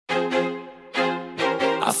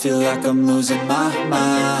I feel like I'm losing my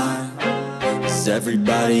mind. Is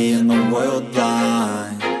everybody in the world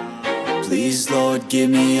blind? Please, Lord, give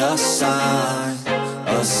me a sign,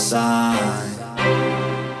 a sign.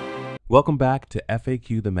 Welcome back to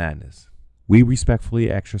FAQ the Madness. We respectfully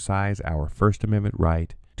exercise our First Amendment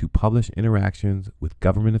right to publish interactions with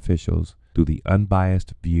government officials through the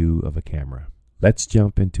unbiased view of a camera. Let's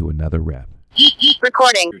jump into another rep.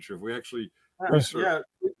 Recording. If we actually yeah,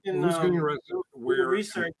 we can, who's getting arrested, where,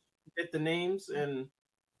 research, get the names, and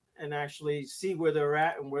actually see where they're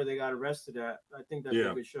at and where they got arrested at. I think that's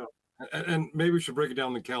a good show. And maybe we should break it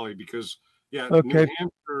down in Cali because, okay. New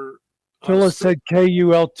Hampshire. Phyllis said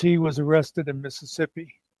KULT was arrested in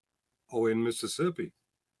Mississippi. Oh, in Mississippi.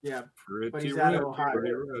 Yeah, pretty but he's red, out of Ohio.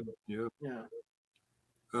 pretty red. Yeah.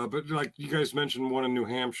 But like you guys mentioned, one in New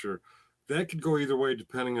Hampshire, that could go either way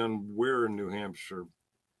depending on where in New Hampshire.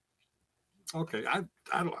 Okay, I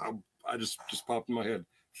don't. I just popped in my head.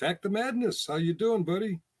 Fact the Madness. How you doing,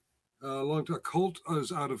 buddy? Long time. Colt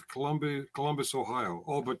is out of Columbus, Ohio.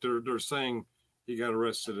 Oh, but they're saying he got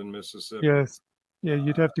arrested in Mississippi. Yes. Yeah,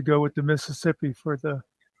 you'd have to go with the Mississippi for the.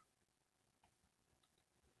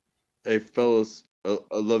 Hey, fellas, I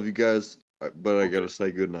love you guys, but I gotta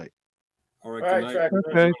say good night. All right, good night. Track.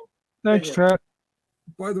 Okay. Thanks, Track.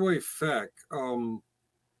 By the way, Fact.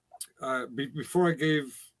 Before I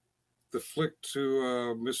gave the flick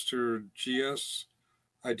to Mr. GS,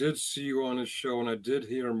 I did see you on his show, and I did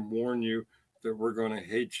hear him warn you that we're going to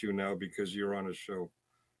hate you now because you're on his show.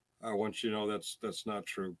 I want you to know that's not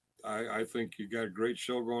true. I think you got a great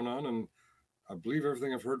show going on, and I believe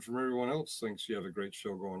everything I've heard from everyone else thinks you have a great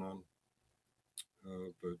show going on.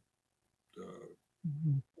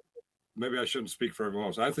 Maybe I shouldn't speak for everyone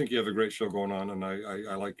else. I think you have a great show going on, and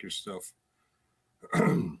I like your stuff.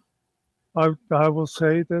 I will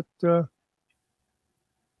say that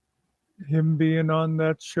him being on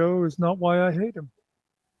that show is not why I hate him.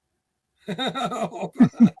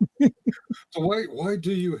 So why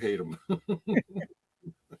do you hate him?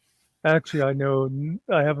 Actually,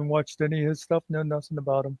 I haven't watched any of his stuff, know nothing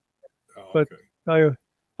about him. Oh, but okay.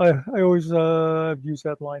 I always use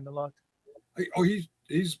that line a lot.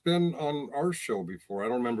 He's been on our show before. I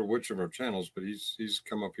don't remember which of our channels, but he's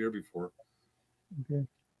come up here before. Okay.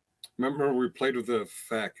 Remember we played with the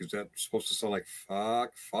fact. Is that supposed to sound like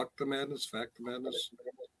fuck the madness? Fact the madness?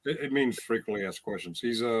 It means frequently asked questions.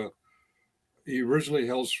 He originally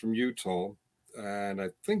hails from Utah, and I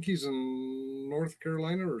think he's in North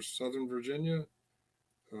Carolina or Southern Virginia,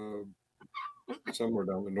 somewhere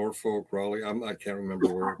down in Norfolk, Raleigh. I can't remember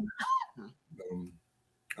where.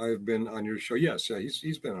 I've been on your show. Yes, yeah,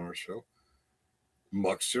 he's been on our show.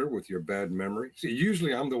 Muxer with your bad memory. See,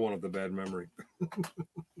 usually I'm the one with the bad memory.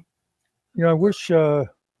 I wish I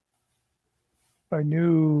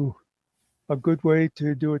knew a good way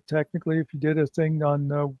to do it technically. If you did a thing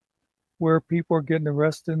on where people are getting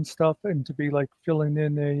arrested and stuff, and to be like filling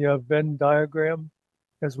in a Venn diagram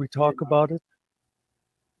as we talk about it.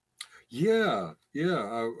 Yeah.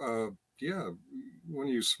 One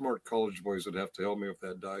of you smart college boys would have to help me with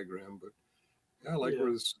that diagram, but I like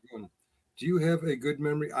where this is going. Do you have a good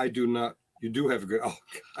memory? I do not. You do have a good. Oh,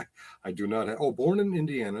 I do not have. Oh, born in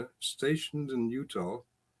Indiana, stationed in Utah,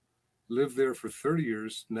 lived there for 30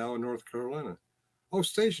 years. Now in North Carolina. Oh,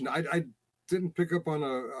 stationed. I didn't pick up on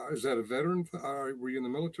a. Is that a veteran? Were you in the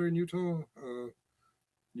military in Utah?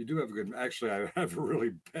 You do have a good. Actually, I have a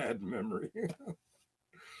really bad memory.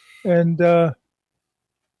 And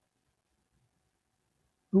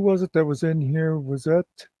who was it that was in here? Was that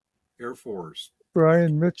Air Force?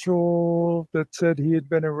 Brian Mitchell that said he had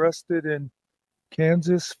been arrested in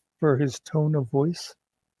Kansas for his tone of voice?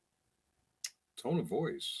 Tone of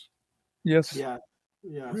voice? Yes. Yeah.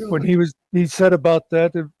 Really? When he said about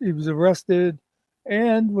that, he was arrested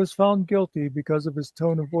and was found guilty because of his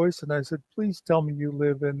tone of voice. And I said, please tell me you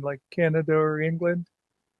live in like Canada or England.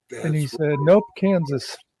 And he said, nope,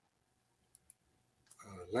 Kansas.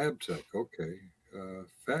 Lab tech, okay.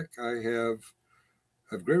 Fact, I have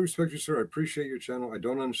great respect for you, sir. I appreciate your channel. I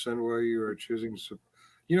don't understand why you are choosing.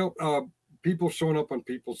 People showing up on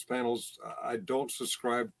people's panels, I don't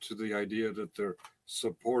subscribe to the idea that they're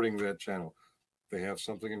supporting that channel. They have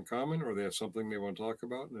something in common, or they have something they want to talk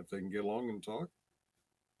about, and if they can get along and talk,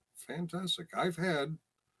 fantastic.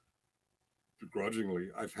 Begrudgingly,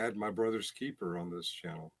 I've had my brother's keeper on this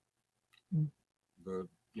channel. But,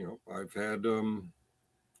 I've had, who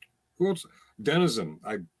else? Denizen.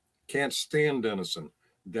 I can't stand Denizen.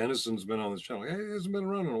 Denizen's been on this channel. He hasn't been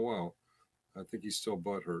around in a while. I think he's still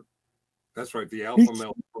butthurt. That's right, the alpha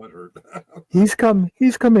male butthurt. He's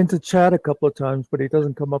come into chat a couple of times, but he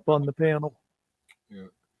doesn't come up on the panel. Yeah.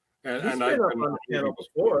 And, He's and been I up couldn't on the believe channel it was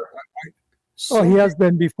before. Oh, he has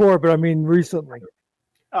been before, but I mean recently.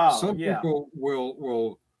 Oh, some yeah. people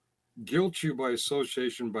will guilt you by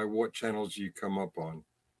association by what channels you come up on,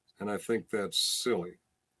 and I think that's silly.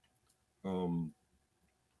 I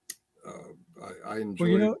enjoy.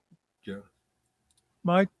 Well, you know, yeah.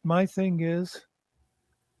 my thing is,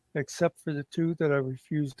 except for the two that I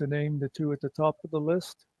refuse to name, the two at the top of the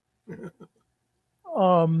list.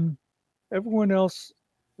 Everyone else,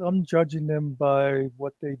 I'm judging them by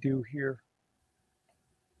what they do here.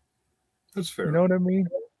 That's fair. You know what I mean?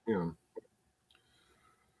 Yeah.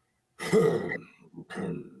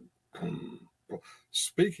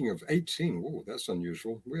 Speaking of 18, whoa, that's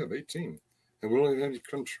unusual. We have 18, and we don't have any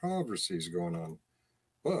controversies going on.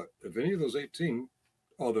 But if any of those 18,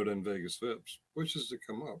 other than Vegas Vips, wishes to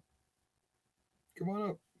come up, come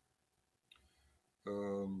on up.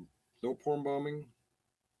 No porn bombing.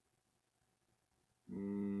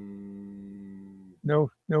 No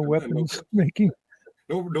weapons making.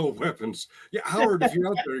 No weapons. Yeah, Howard, if you're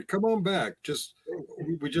out there, come on back.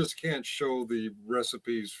 We just can't show the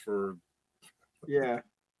recipes for. Yeah.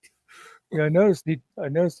 Yeah, I noticed he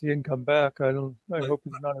didn't come back. I hope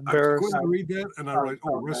he's not embarrassed. I couldn't read that, and I read,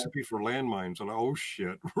 recipe for landmines, and oh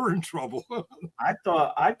shit, we're in trouble. I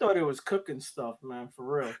thought it was cooking stuff, man, for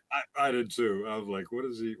real. I did too. I was like, what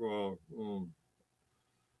is he? Well,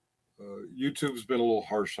 YouTube's been a little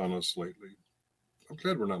harsh on us lately. I'm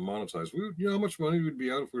glad we're not monetized. You know how much money would be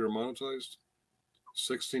out if we were monetized?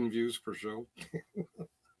 16 views per show.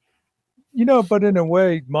 You know, but in a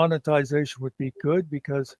way, monetization would be good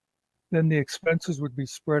because then the expenses would be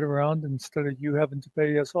spread around instead of you having to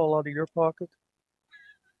pay us all out of your pocket.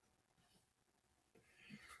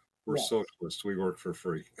 We're socialists. We work for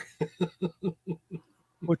free.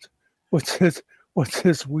 What's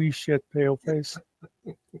this wee shit pale face?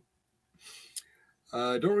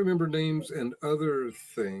 I don't remember names and other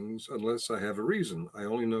things unless I have a reason. I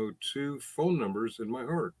only know 2 phone numbers in my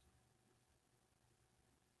heart.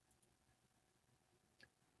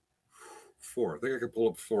 4. I think I could pull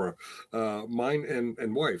up 4. Mine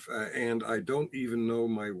and wife. And I don't even know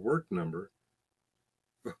my work number.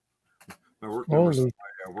 My work number is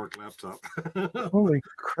my work laptop. Holy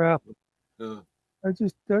crap. I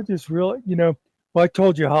just realized, well, I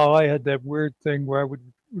told you how I had that weird thing where I would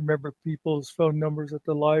remember people's phone numbers at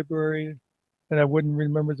the library and I wouldn't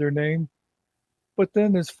remember their name. But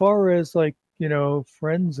then as far as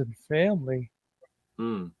friends and family,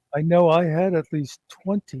 I know I had at least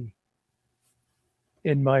 20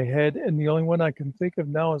 in my head, and the only one I can think of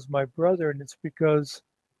now is my brother, and it's because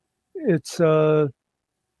it's the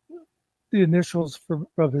initials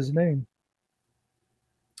of his name.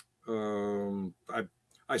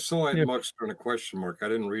 I saw it much during a question mark. I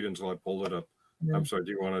didn't read it until I pulled it up. Yeah. I'm sorry. Do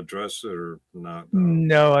you want to address it or not?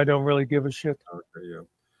 No, I don't really give a shit. Okay, yeah.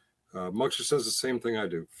 Muxer says the same thing I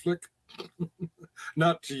do. Flick.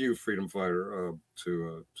 Not to you, Freedom Fighter.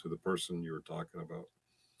 To the person you were talking about.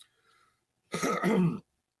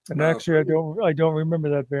 And actually, I don't remember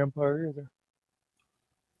that vampire either.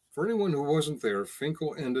 For anyone who wasn't there,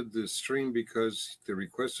 Finkel ended the stream because the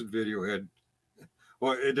requested video had,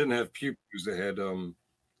 well, it didn't have pew-pews. It had,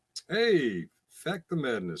 hey, Fact the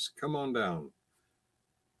Madness, come on down.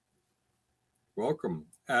 Welcome.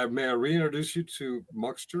 May I reintroduce you to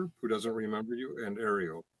Muxter, who doesn't remember you, and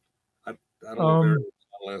Ariel. I don't know if Ariel was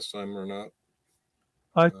on last time or not.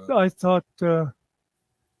 I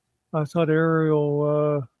thought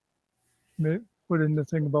Ariel put in the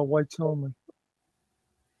thing about whites only.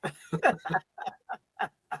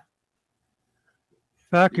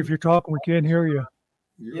 Fact, if you're talking, we can't hear you.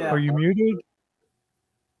 Yeah. Are you muted?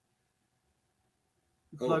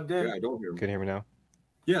 Plugged in. Yeah, I don't hear me. Can you hear me now?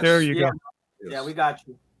 Yes. There you go. Yes. Yeah, we got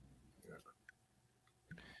you.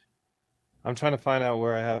 I'm trying to find out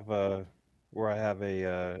where I have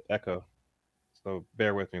a echo. So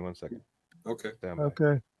bear with me 1 second. Okay.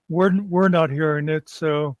 Okay. We're not hearing it.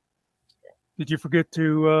 So, did you forget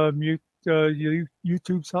to mute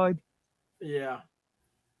YouTube side? Yeah.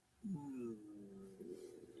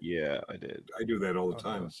 Yeah, I did. I do that all the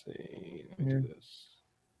time. Let's see. Let me do this.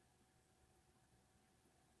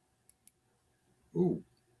 Ooh.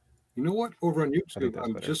 You know what? Over on YouTube,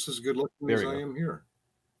 I'm better. just as good looking as I am here.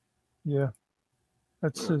 Yeah.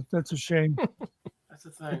 That's a shame. That's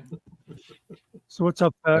the thing. So what's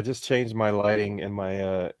up, Pat? I just changed my lighting and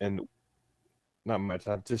my and not much.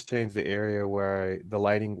 I've just changed the area where the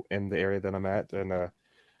lighting in the area that I'm at, and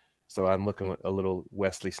so I'm looking a little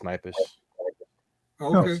Wesley Snipish.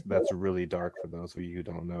 Okay. That's really dark for those of you who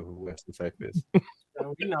don't know who Wesley Snipe is.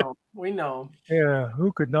 We know. Yeah,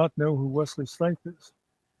 who could not know who Wesley Snipes is?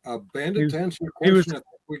 Bandit, to answer your question, I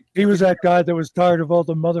think He was that guy that was tired of all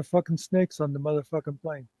the motherfucking snakes on the motherfucking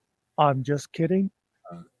plane. I'm just kidding.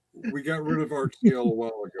 We got rid of our tail a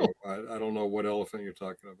while ago. I don't know what elephant you're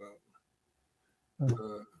talking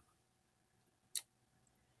about.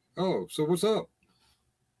 Oh, so what's up?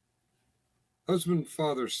 Husband,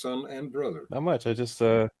 father, son, and brother. Not much. I just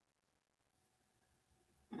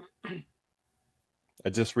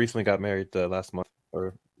recently got married last month,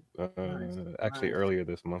 or actually earlier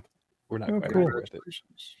this month. We're not quite cool. with it.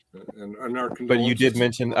 And our But you did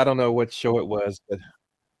mention, I don't know what show it was, but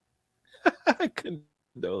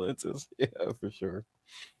condolences. Yeah, for sure.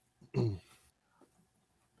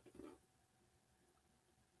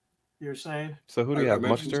 You're saying? So who do you have?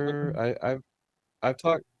 Muckster? I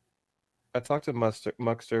talked to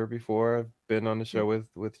Muckster before. I've been on the show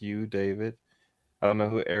with you, David. I don't know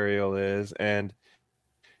who Ariel is, and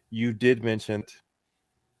you did mention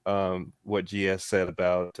what GS said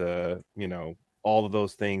about you know, all of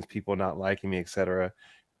those things, people not liking me, etc.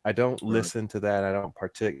 I don't listen to that. I don't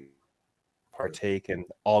partake in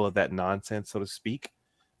all of that nonsense, so to speak.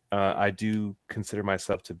 I do consider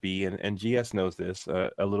myself to be, and GS knows this,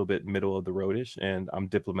 a little bit middle of the roadish, and I'm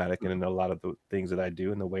diplomatic in a lot of the things that I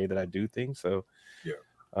do and the way that I do things. So yeah,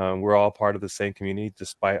 we're all part of the same community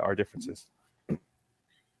despite our differences.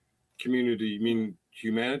 Community, you mean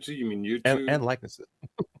humanity? You mean YouTube? And likenesses.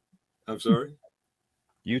 I'm sorry?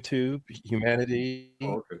 YouTube, humanity,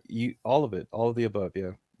 all of it, all of the above,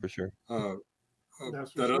 yeah, for sure.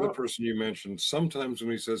 That other person you mentioned, sometimes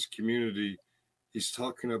when he says community, he's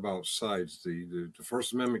talking about sides, the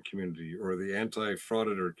First Amendment community or the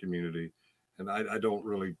anti-frauditor community. And I don't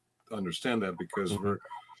really understand that because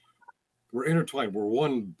we're intertwined. We're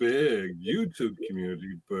one big YouTube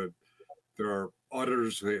community, but there are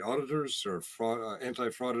auditors who hate auditors, there are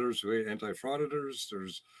anti-frauditors who hate anti-frauditors,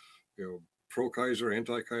 there's, you know, pro-Kaiser,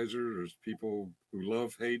 anti-Kaiser, there's people who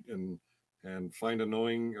love, hate, and find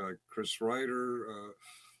annoying Chris Ryder.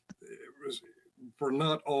 We're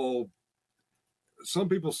not all, some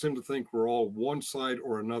people seem to think we're all one side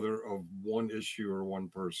or another of one issue or one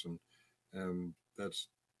person. And that's,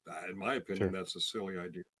 in my opinion, that's a silly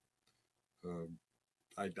idea.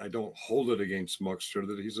 I don't hold it against Muckster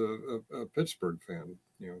that he's a Pittsburgh fan.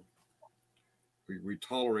 You know, we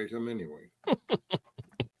tolerate him anyway.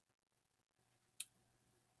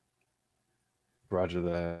 Roger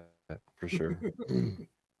that, for sure.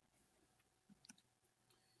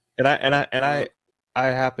 and I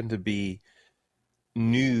happen to be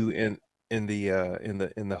new in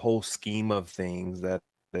the whole scheme of things. That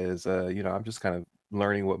is, you know, I'm just kind of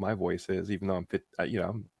learning what my voice is, even though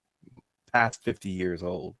I'm past 50 years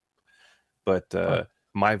old. But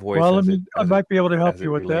my voice. Well, I might be able to help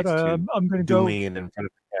you with that. I'm going to go doing it in front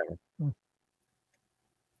of the camera.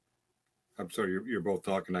 I'm sorry, you're both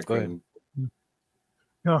talking. I Go ahead. couldn't.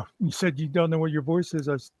 No, you said you don't know what your voice is.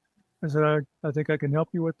 I said I think I can help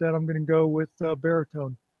you with that. I'm going to go with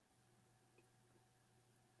baritone.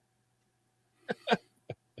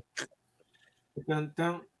 Dun,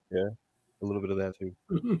 dun. Yeah, a little bit of that too.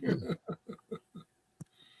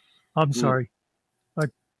 I'm sorry.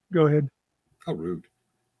 Go ahead. How rude.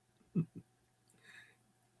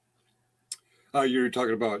 You're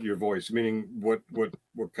talking about your voice, meaning what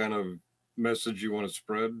kind of message you want to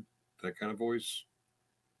spread, that kind of voice?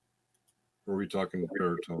 Or are we talking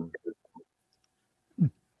baritone?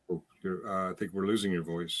 I think we're losing your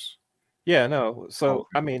voice. Yeah, no. So,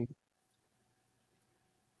 I mean,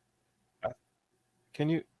 can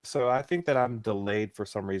you? So I think that I'm delayed for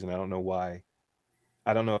some reason. I don't know why.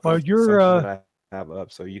 I don't know if it's something that I have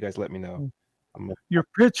up. So you guys let me know. Your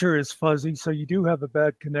picture is fuzzy, so you do have a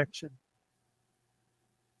bad connection.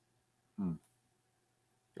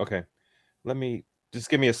 Okay, let me just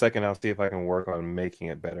give me a second. I'll see if I can work on making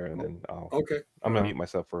it better, and then I'll. Okay. I'm gonna mute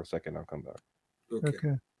myself for a second. I'll come back.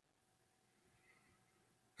 Okay.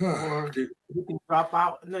 Or you can drop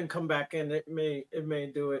out and then come back in. It may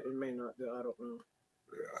do it. It may not do. I don't know.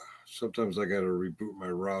 Yeah. Sometimes I got to reboot my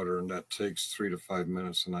router, and that takes 3 to 5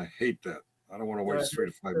 minutes, and I hate that. I don't want to waste 3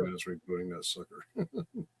 to 5 minutes rebooting that sucker.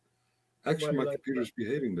 Actually, my computer's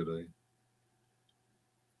behaving today.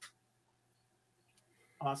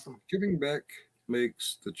 Awesome. Giving back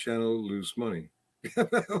makes the channel lose money.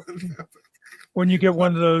 When you get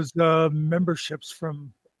one of those memberships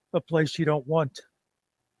from a place you don't want,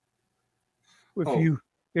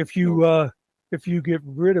 if you get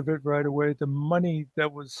rid of it right away, the money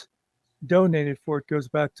that was donated for it goes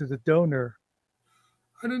back to the donor.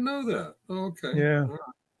 I didn't know that. Oh, okay. Yeah.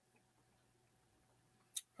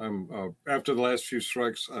 I'm after the last few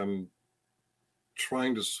strikes, I'm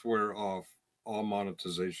trying to swear off all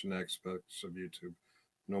monetization aspects of YouTube.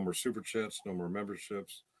 No more super chats, no more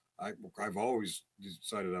memberships. I've always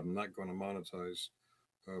decided I'm not going to monetize,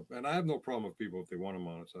 and I have no problem with people if they want to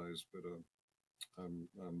monetize, but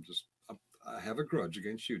I have a grudge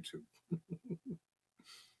against YouTube.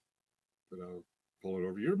 But I'll pull it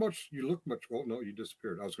over. You look much. Oh no, you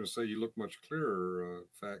disappeared. I was going to say you look much clearer,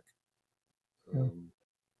 Fac.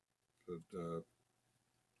 But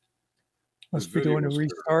must be doing a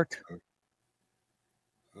restart.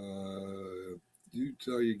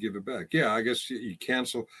 You give it back. Yeah, I guess you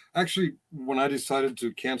cancel. Actually, when I decided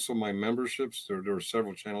to cancel my memberships, there were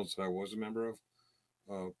several channels that I was a member of.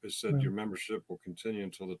 It said your membership will continue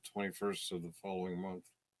until the 21st of the following month.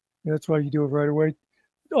 Yeah, that's why you do it right away.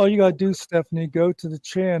 All you got to do, Stephanie, go to the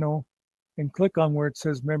channel and click on where it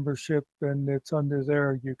says membership, and it's under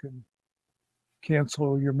there. You can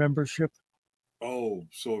cancel your membership. Oh,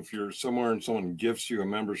 so if you're somewhere and someone gifts you a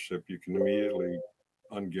membership, you can immediately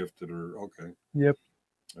ungift it, or okay. Yep.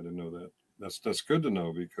 I didn't know that. That's good to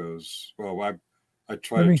know, because I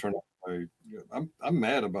try to turn off my. I'm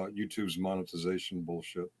mad about YouTube's monetization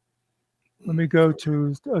bullshit. Let me go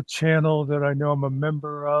to a channel that I know I'm a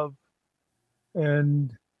member of,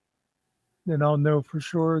 and then I'll know for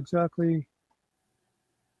sure exactly.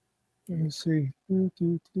 Let me see.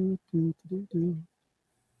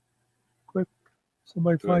 Quick,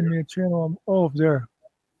 somebody find me a channel. Oh, there.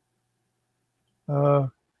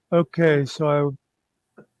 Okay, so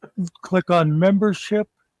I click on membership,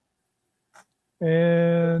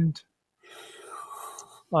 and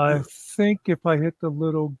I think if I hit the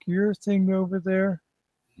little gear thing over there.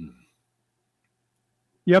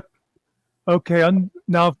 Yep. Okay.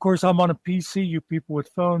 Now, of course, I'm on a PC. You people with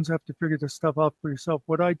phones have to figure this stuff out for yourself.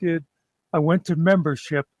 What I did, I went to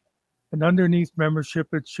membership, and underneath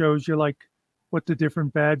membership, it shows you like what the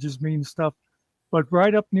different badges mean, stuff. But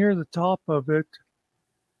right up near the top of it,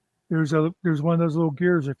 there's one of those little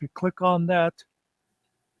gears. If you click on that,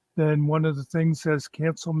 then one of the things says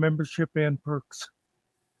cancel membership and perks.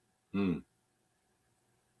 Oh,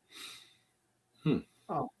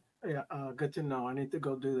 yeah. Good to know. I need to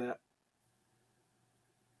go do that.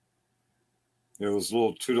 Yeah, those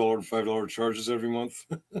little $2 and $5 charges every month.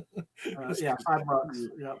 Yeah, $5.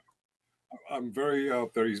 Yep. I'm very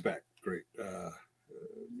out there. He's back. Great.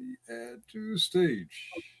 Add to stage.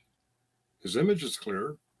 His image is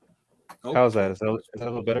clear. Oh, how's that? Is that a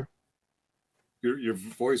little better? Your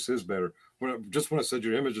voice is better. When I said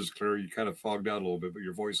your image is clear, you kind of fogged out a little bit, but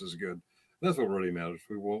your voice is good. That's what really matters.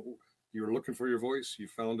 You were looking for your voice. You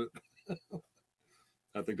found it.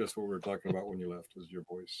 I think that's what we were talking about when you left, is your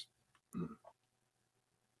voice.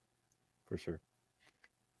 For sure.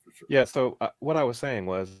 Yeah. So what I was saying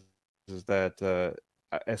is that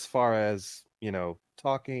as far as,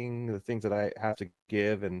 talking, the things that I have to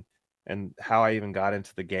give, and how I even got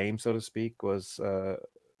into the game, so to speak, was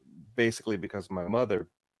basically because of my mother.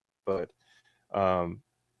 But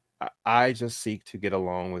I just seek to get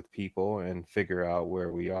along with people and figure out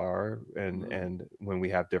where we are, and when we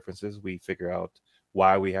have differences, we figure out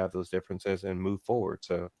why we have those differences and move forward.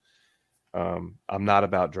 So I'm not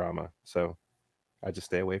about drama, so I just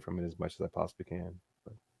stay away from it as much as I possibly can.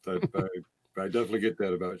 I definitely get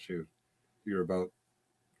that about you. You're about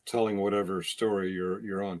telling whatever story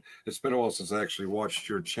you're on. It's been a while since I actually watched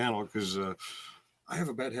your channel, because I have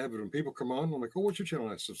a bad habit when people come on. I'm like, oh, what's your channel?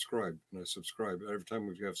 And I subscribe. Every time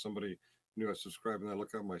we have somebody new, I subscribe, and I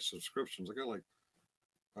look at my subscriptions.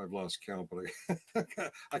 I've lost count, but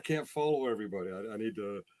I can't follow everybody. I need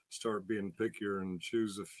to start being pickier and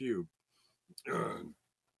choose a few.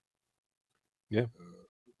 Yeah.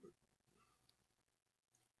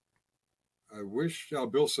 I wish,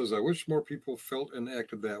 Bill says, I wish more people felt and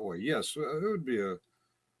acted that way. Yes, it would be a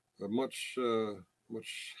much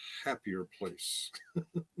happier place.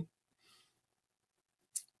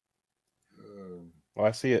 Well,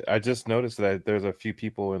 I see it. I just noticed that there's a few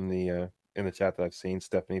people in the chat that I've seen.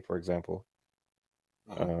 Stephanie, for example.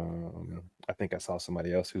 I think I saw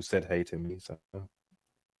somebody else who said hey to me. So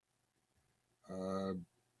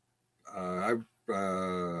I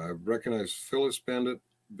recognize Phyllis Bandit,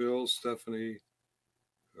 Bill, Stephanie.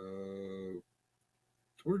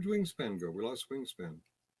 Where'd Wingspan go? We lost Wingspan.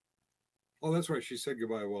 Oh, that's right. She said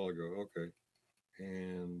goodbye a while ago. Okay.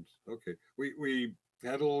 And okay, we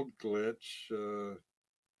had a little glitch.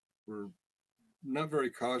 We're not very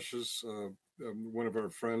cautious. One of our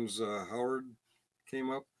friends, Howard,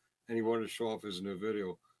 came up, and he wanted to show off his new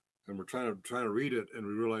video, and we're trying to read it, and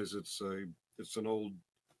we realize it's an old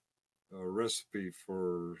recipe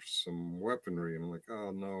for some weaponry, and I'm like,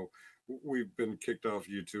 oh no, we've been kicked off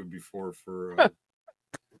YouTube before for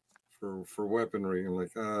weaponry. I'm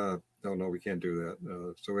like, no, we can't do that.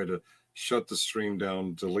 So we had to shut the stream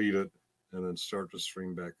down, delete it, and then start to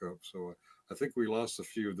stream back up. So I think we lost a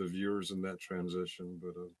few of the viewers in that transition,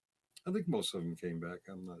 but I think most of them came back.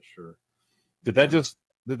 I'm not sure. Did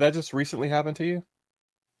that just recently happen to you?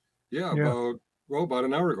 Yeah, about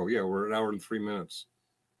an hour ago. Yeah, we're an hour and 3 minutes.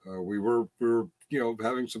 We were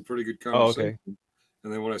having some pretty good conversation. Oh, okay.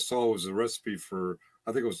 And then when I saw it was a recipe for,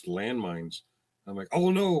 I think it was landmines, I'm like, oh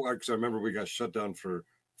no, because I remember we got shut down for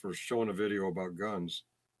showing a video about guns,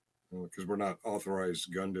 because we're not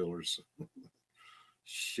authorized gun dealers.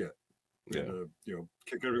 Shit. Yeah. And,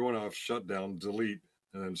 kick everyone off, shut down, delete,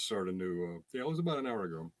 and then start a new. It was about an hour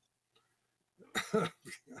ago.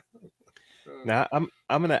 Now I'm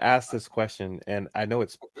gonna ask this question, and I know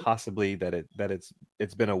it's possibly that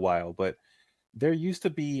it's been a while, but there used to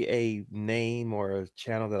be a name or a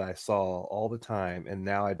channel that I saw all the time, and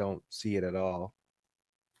now I don't see it at all.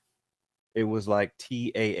 It was like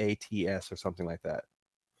TAATS or something like that.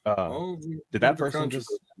 Did that person just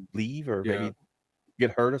leave or maybe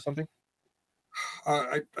get hurt or something?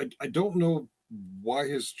 I don't know why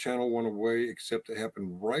his channel went away, except it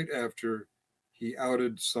happened right after he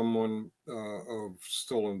outed someone of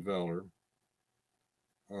stolen valor.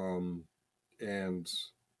 And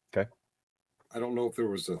okay, I don't know if there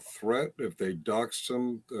was a threat, if they doxed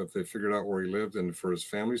him, if they figured out where he lived and for his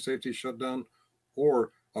family safety shut down,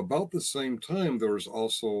 or about the same time, there was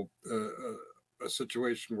also a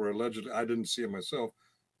situation where allegedly, I didn't see it myself,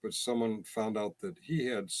 but someone found out that he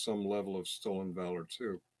had some level of stolen valor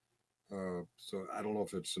too. So I don't know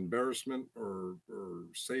if it's embarrassment or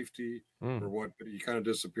safety or what, but he kind of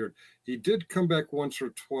disappeared. He did come back once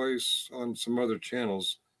or twice on some other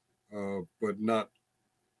channels, but not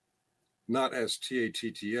as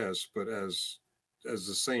TATTS, but as the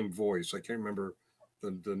same voice. I can't remember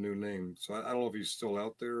the new name, so I don't know if he's still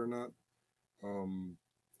out there or not.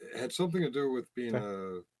 It had something to do with being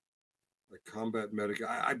a combat medic.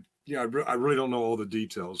 I really don't know all the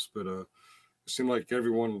details, but it seemed like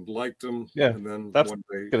everyone liked him. Yeah, and then that's one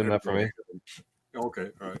day, good enough for me.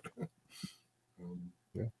 Okay, all right.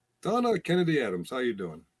 Donna Kennedy Adams, how you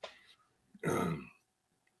doing?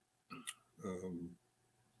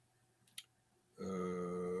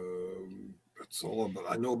 That's all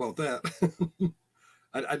I know about that.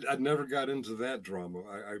 I never got into that drama.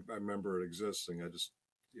 I remember it existing. I just,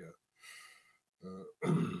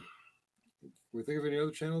 can we think of any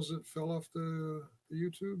other channels that fell off the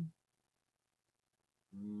YouTube?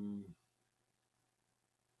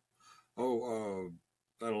 I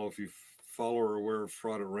don't know if you follow or aware of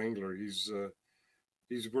Fraud at Wrangler. He's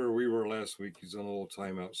where we were last week. He's on a little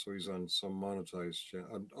timeout, so he's on some unmonetized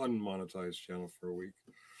channel for a week.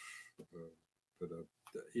 But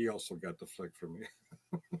he also got the flick from me.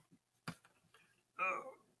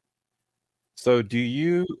 So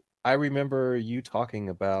I remember you talking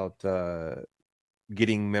about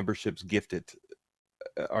getting memberships gifted.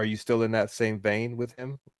 Are you still in that same vein with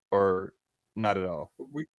him or not at all?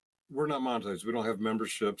 We're not monetized. We don't have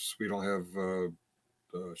memberships. We don't have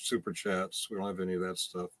super chats. We don't have any of that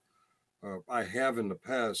stuff. I have in the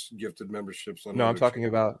past gifted memberships on. No, I'm talking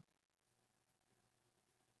about.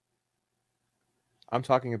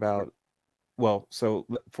 Well, so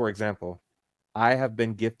for example, I have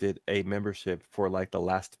been gifted a membership for like the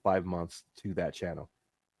last 5 months to that channel.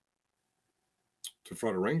 To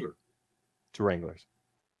Fraud at Wrangler. To Wranglers.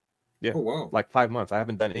 Yeah. Oh wow. Like 5 months. I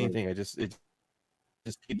haven't done anything. It just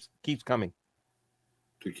keeps coming.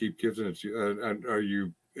 To keep gifting it to you. And are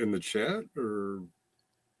you in the chat or?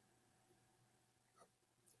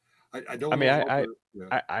 I don't. I mean,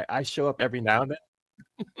 I show up every now and then.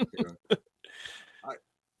 Yeah.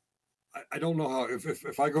 I don't know how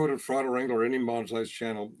if I go to Fraud at Wrangler or any monetized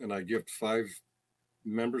channel and I gift 5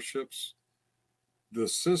 memberships, the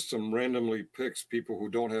system randomly picks people who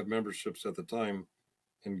don't have memberships at the time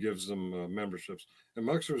and gives them memberships. And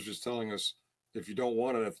Muxer was just telling us if you don't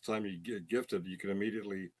want it at the time you get gifted, you can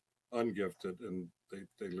immediately ungift it and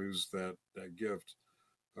they lose that gift.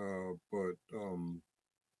 But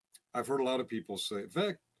I've heard a lot of people say, in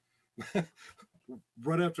fact,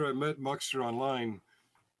 right after I met Muxer online,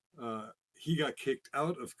 he got kicked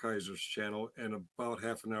out of Kaiser's channel, and about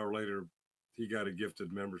half an hour later, he got a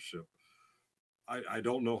gifted membership. I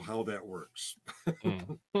don't know how that works.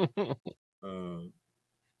 And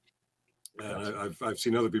I've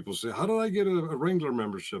seen other people say, "How did I get a Wrangler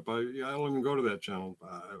membership? I don't even go to that channel."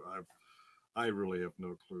 I really have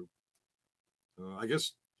no clue. I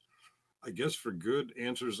guess for good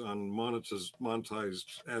answers on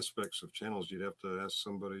monetized aspects of channels, you'd have to ask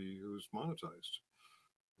somebody who's monetized.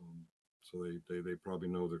 So they probably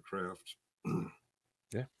know their craft.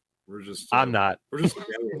 Yeah, we're just. I'm not. We're just.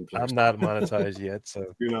 I'm not monetized yet,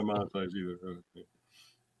 so you're not monetized either.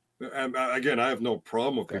 And again, I have no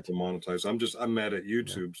problem with people monetize. I'm mad at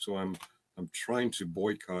YouTube, so I'm trying to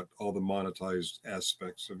boycott all the monetized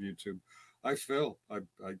aspects of YouTube. I fail. I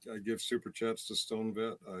give super chats to Stone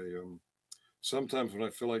Vet. Sometimes when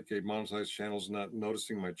I feel like a monetized channel is not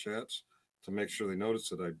noticing my chats, to make sure they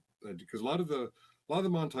notice it, because a lot of the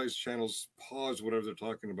monetized channels pause whatever they're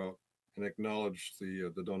talking about and acknowledge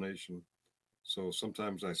the donation. So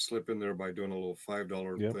sometimes I slip in there by doing a little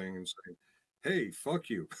 $5 thing and saying, "Hey, fuck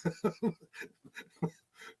you,"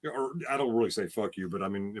 or I don't really say "fuck you," but I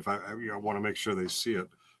mean, if I want to make sure they see it,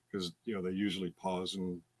 because they usually pause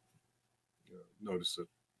and notice it,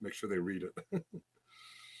 make sure they read it.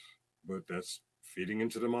 But that's feeding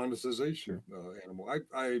into the monetization animal.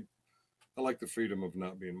 I like the freedom of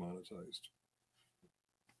not being monetized.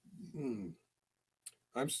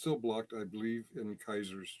 I'm still blocked, I believe, in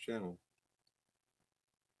Kaiser's channel.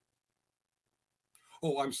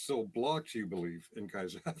 Oh, I'm still blocked, you believe, in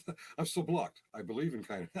Kaiser. I'm still blocked. I believe in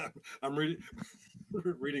Kaiser. I'm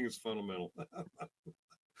reading is fundamental.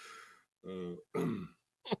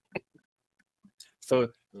 So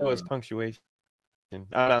it's punctuation. I'm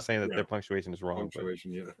not saying that their punctuation is wrong.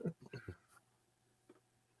 Punctuation, yeah.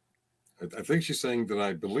 I think she's saying that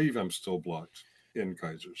I believe I'm still blocked in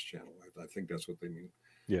Kaiser's channel. I think that's what they mean.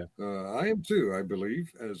 Yeah. I am too, I believe,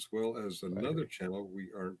 as well as another channel we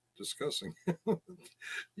aren't discussing.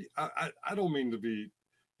 I don't mean to be,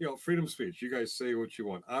 freedom of speech. You guys say what you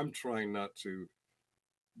want. I'm trying not to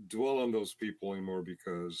dwell on those people anymore,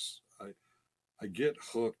 because I get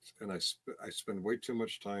hooked, and I spend way too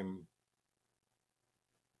much time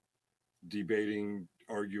debating,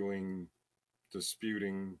 arguing,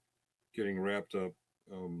 disputing, getting wrapped up.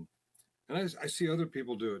 And I see other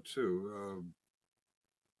people do it too.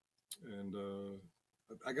 And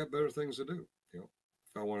I got better things to do.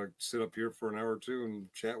 If I want to sit up here for an hour or two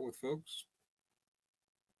and chat with folks,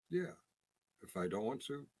 yeah. If I don't want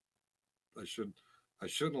to, I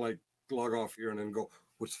shouldn't like log off here and then go,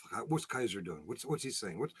 what's Kaiser doing? What's he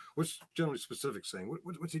saying? What's Generally Specific saying?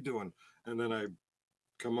 What's he doing? And then I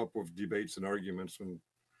come up with debates and arguments when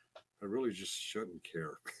I really just shouldn't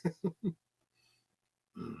care.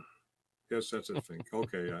 Yes, that's it, Fink.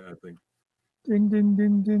 Okay, I think. Ding, ding,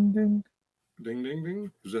 ding, ding, ding. Ding, ding,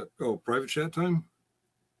 ding. Is that, private chat time?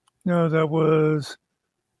 No, that was,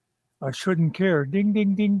 I shouldn't care. Ding,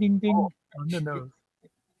 ding, ding, ding, ding. On the nose.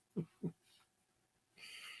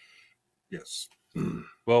 Yes.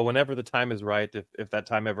 Well, whenever the time is right, if that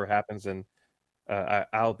time ever happens, then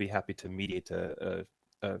I'll be happy to mediate a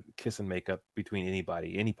kiss and make up between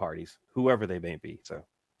anybody, any parties, whoever they may be. So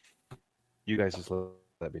you guys just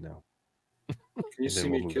let me know. Can you see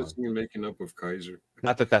me kissing and making up with Kaiser?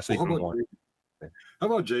 Not that that's even more. How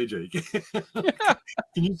about JJ?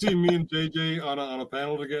 Can you see me and JJ on a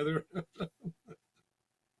panel together?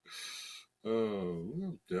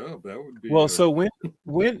 Oh, yeah, that would be. Well, so when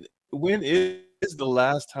is the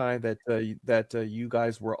last time that you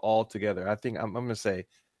guys were all together? I think I'm gonna say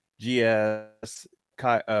GS,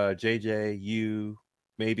 JJ, you,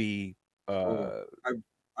 maybe.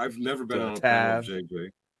 I've never been on a panel with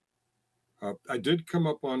JJ. I did come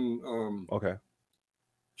up on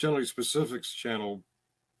Generally Specific's channel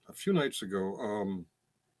a few nights ago.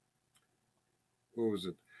 What was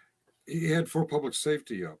it? He had For Public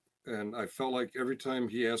Safety up, and I felt like every time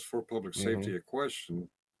he asked For Public Safety a question,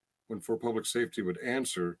 when For Public Safety would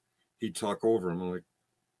answer, he'd talk over him. I'm like,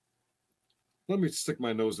 let me stick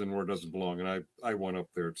my nose in where it doesn't belong, and I went up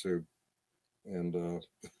there too, and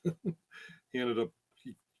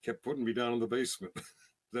he kept putting me down in the basement.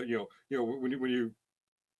 That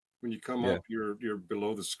when you come up, you're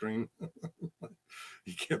below the screen.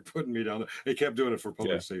 He kept putting me down there. He kept doing it for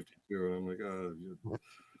public safety too, and I'm like,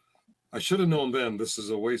 I should have known then. This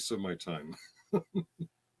is a waste of my time.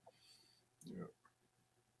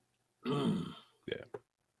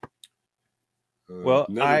 Well,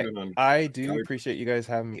 I do appreciate you guys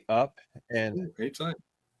having me up, and anytime.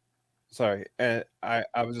 Sorry, and I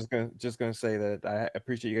was just gonna say that I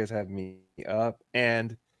appreciate you guys having me up.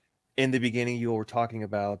 And in the beginning, you were talking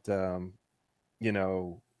about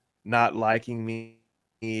not liking me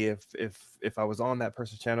if I was on that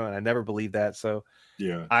person's channel, and I never believed that. So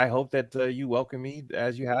yeah, I hope that you welcome me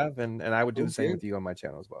as you have, and I would do the same with you on my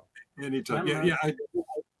channel as well. Anytime. Yeah.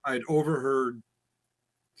 I'd overheard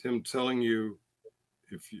him telling you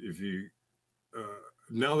if you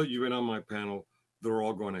now that you've been on my panel, they're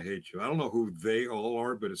all going to hate you. I don't know who they all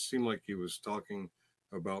are, but it seemed like he was talking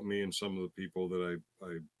about me and some of the people that I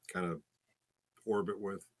kind of orbit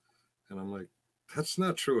with. And I'm like, that's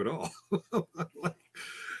not true at all. Like,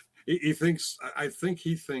 I think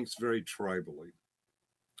he thinks very tribally.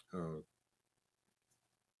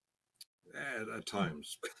 At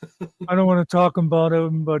times. I don't want to talk about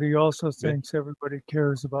him, but he also thinks everybody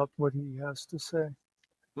cares about what he has to say.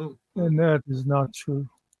 And that is not true.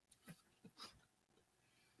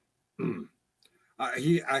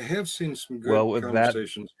 I have seen some good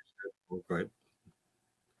conversations. Go ahead.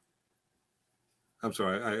 I'm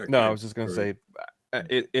sorry. I was just going to say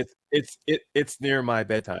it's near my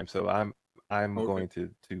bedtime, so I'm going to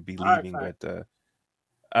be leaving. But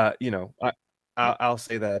you know, I'll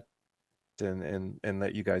say that and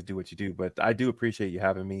let you guys do what you do. But I do appreciate you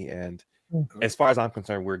having me, and as far as I'm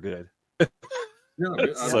concerned, we're good.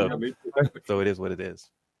 So it is what it is.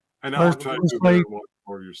 And I'll try to do better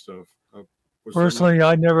more of your stuff. Personally,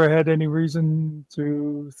 I never had any reason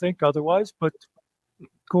to think otherwise, but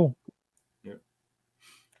cool. Yeah.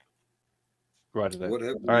 Roger that.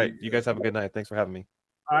 All right, you guys have a good night. Thanks for having me.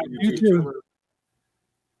 You too.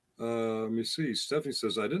 Let me see. Stephanie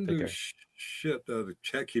says, I didn't do shit. The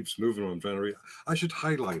chat keeps moving on. I should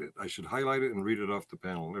highlight it. I should highlight it and read it off the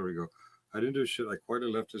panel. There we go. I didn't do shit. I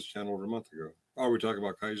quietly left this channel over a month ago. Oh, we're talking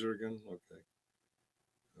about Kaiser again? Okay.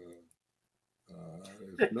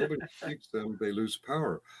 If nobody seeks them, they lose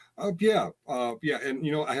power. Yeah. And,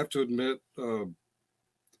 you know, I have to admit,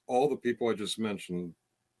 all the people I just mentioned,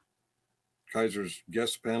 Kaiser's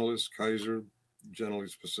guest panelists, Kaiser, generally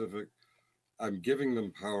specific, I'm giving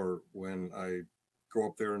them power when I go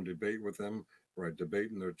up there and debate with them, or I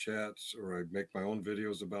debate in their chats, or I make my own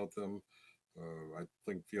videos about them. I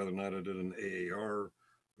think the other night I did an AAR.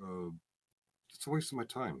 It's a waste of my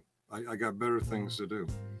time. I got better things to do.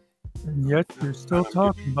 And yet you're still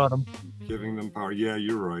talking about them. Giving them power. Yeah,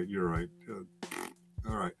 you're right. You're right.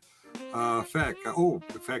 All right. Fact. Oh,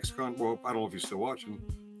 the Fact's gone. Well, I don't know if you're still watching.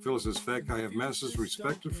 Phyllis says, Fact, I have massive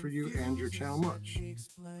respect for you and your channel much.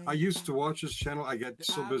 I used to watch this channel. I get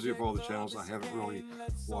so busy with all the channels. I haven't really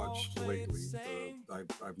watched lately.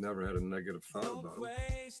 I've never had a negative thought about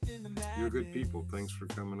it. You're good people. Thanks for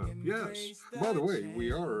coming up. Yes. By the way,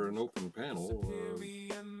 we are an open panel.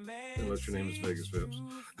 Unless your name is Vegas Vips.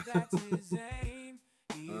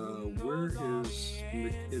 Where is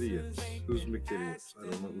McIdiot? Who's McIdiot? I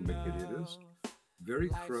don't know who McIdiot is. Very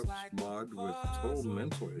corrupt mod with total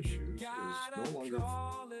mental issues is no longer.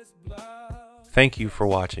 Thank you for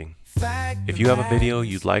watching. If you have a video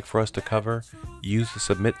you'd like for us to cover, use the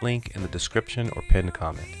submit link in the description or pinned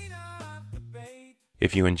comment.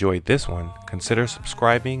 If you enjoyed this one, consider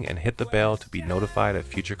subscribing and hit the bell to be notified of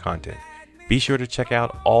future content. Be sure to check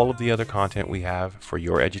out all of the other content we have for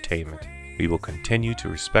your edutainment. We will continue to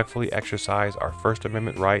respectfully exercise our First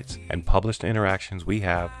Amendment rights and publish the interactions we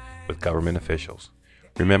have with government officials.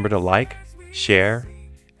 Remember to like, share,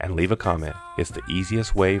 and leave a comment. It's the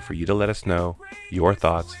easiest way for you to let us know your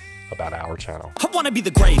thoughts about our channel. I wanna be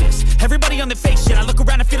the greatest. Everybody on the fake shit. I look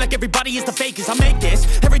around and feel like everybody is the fakest. I make this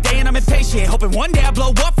every day and I'm impatient, hoping one day I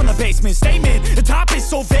blow up from the basement. Statement, the top is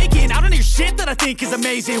so vacant. I don't hear shit that I think is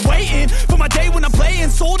amazing. Waiting for my day when I'm playing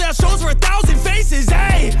sold out shows for 1,000 faces.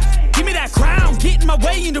 Hey, give me that crown, get in my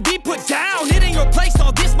way and to be put down. It ain't your place,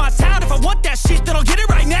 all this my town. If I want that shit, then I'll get it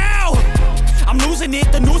right now. I'm losing it,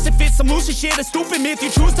 the noose it fits, some loose shit, a stupid myth.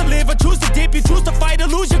 You choose to live or choose to dip, you choose to fight or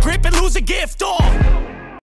lose your grip and lose a gift. Oh.